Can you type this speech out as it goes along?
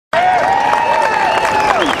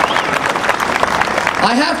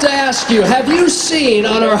I have to ask you, have you seen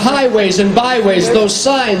on our highways and byways those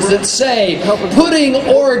signs that say, putting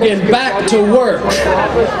Oregon back to work?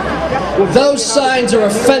 Those signs are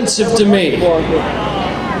offensive to me.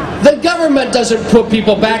 The government doesn't put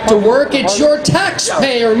people back to work. It's your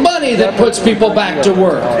taxpayer money that puts people back to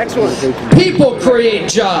work. People create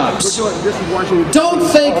jobs. Don't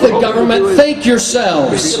thank the government, thank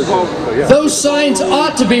yourselves. Those signs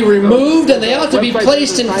ought to be removed, and they ought to be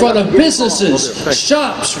placed in front of businesses,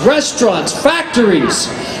 shops, restaurants, factories,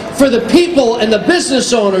 for the people and the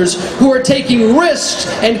business owners who are taking risks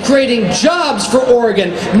and creating jobs for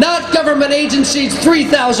Oregon, not government agencies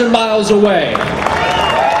 3,000 miles away.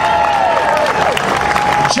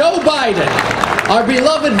 Joe Biden, our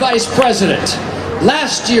beloved Vice President,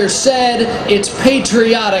 last year said it's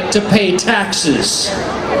patriotic to pay taxes.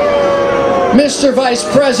 Mr. Vice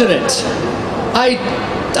President,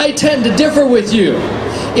 I tend to differ with you.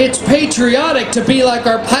 It's patriotic to be like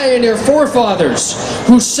our pioneer forefathers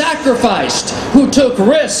who sacrificed, who took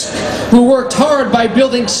risk, who worked hard by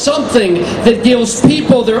building something that gives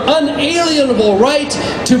people their unalienable right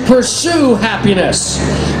to pursue happiness.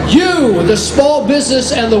 You, the small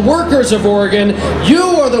business and the workers of Oregon, you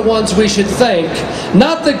are the ones we should thank,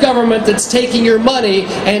 not the government that's taking your money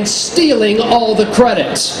and stealing all the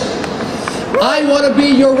credit. I want to be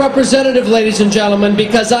your representative, ladies and gentlemen,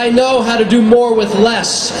 because I know how to do more with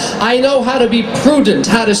less. I know how to be prudent,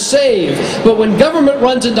 how to save. But when government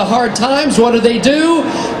runs into hard times, what do?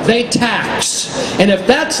 They tax. And if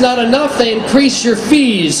that's not enough, they increase your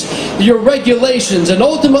fees, your regulations, and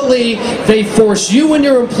ultimately they force you and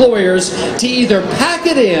your employers to either pack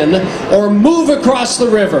it in or move across the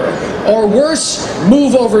river, or worse,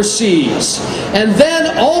 move overseas. And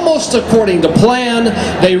then, almost according to plan,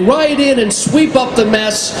 they ride in and sweep up the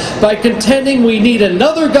mess by contending we need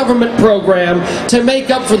another government program to make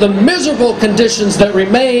up for the miserable conditions that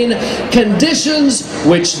remain, conditions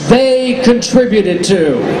which they contributed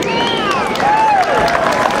to.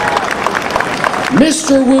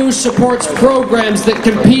 Mr. Wu supports programs that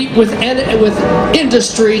compete with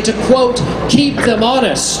industry to, quote, keep them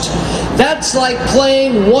honest. That's like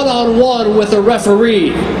playing one-on-one with a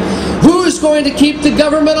referee. Who's going to keep the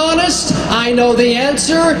government honest? I know the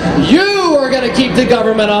answer. You are going to keep the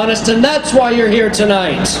government honest, and that's why you're here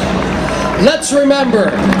tonight. Let's remember,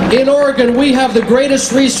 in Oregon, we have the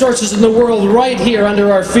greatest resources in the world right here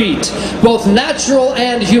under our feet, both natural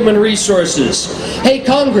and human resources. Hey,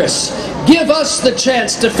 Congress, give us the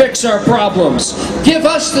chance to fix our problems. Give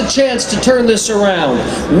us the chance to turn this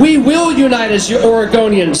around. We will unite as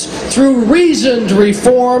Oregonians through reasoned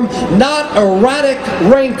reform, not erratic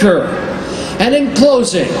rancor. And in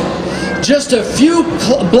closing, just a few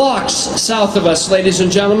blocks south of us, ladies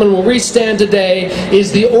and gentlemen, where we stand today,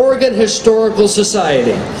 is the Oregon Historical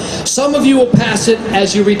Society. Some of you will pass it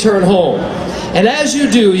as you return home. And as you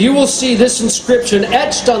do, you will see this inscription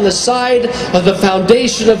etched on the side of the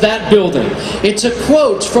foundation of that building. It's a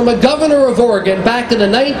quote from a governor of Oregon back in the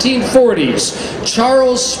 1940s,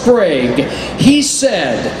 Charles Sprague. He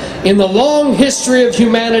said, "In the long history of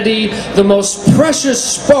humanity, the most precious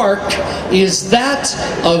spark is that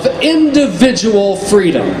of individual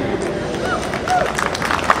freedom."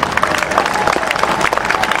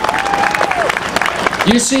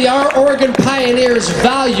 You see, our Oregon pioneers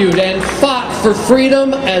valued and fought for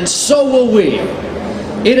freedom, and so will we.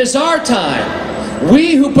 It is our time.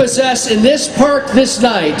 We who possess in this park this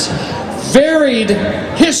night varied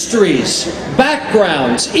histories,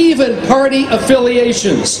 backgrounds, even party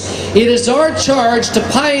affiliations. It is our charge to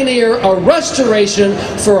pioneer a restoration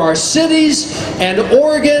for our cities and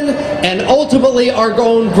Oregon and ultimately our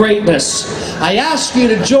own greatness. I ask you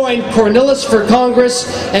to join Cornilles for Congress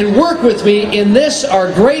and work with me in this,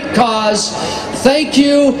 our great cause. Thank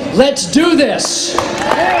you. Let's do this.